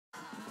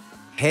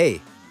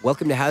Hey,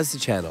 welcome to HOWZA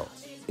channel.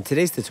 In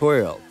today's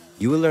tutorial,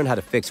 you will learn how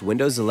to fix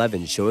Windows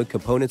 11 showing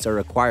components are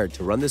required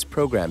to run this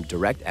program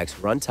DirectX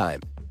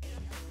Runtime.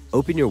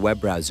 Open your web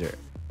browser.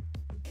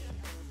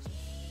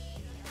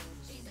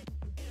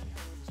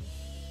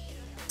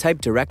 Type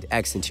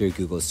DirectX into your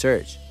Google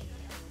search.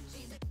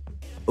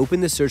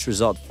 Open the search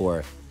result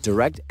for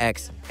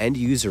DirectX End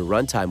User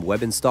Runtime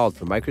Web Installed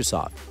from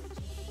Microsoft.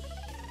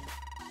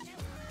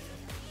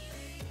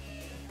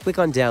 Click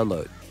on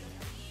Download.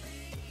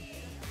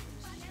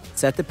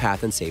 Set the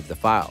path and save the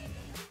file.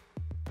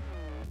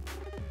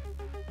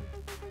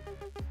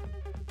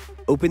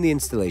 Open the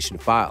installation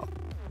file.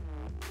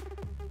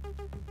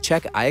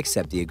 Check I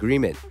accept the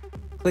agreement.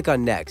 Click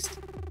on Next.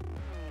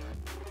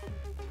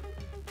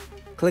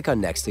 Click on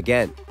Next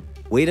again.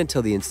 Wait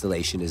until the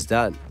installation is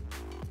done.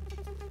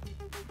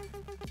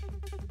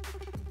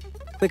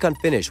 Click on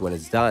Finish when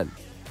it's done.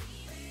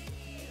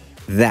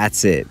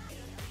 That's it.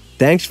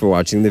 Thanks for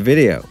watching the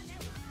video.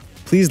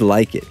 Please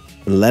like it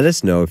and let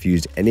us know if you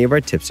used any of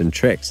our tips and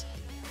tricks.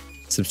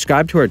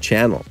 Subscribe to our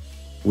channel.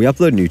 We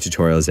upload new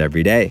tutorials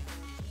every day.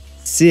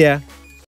 See ya!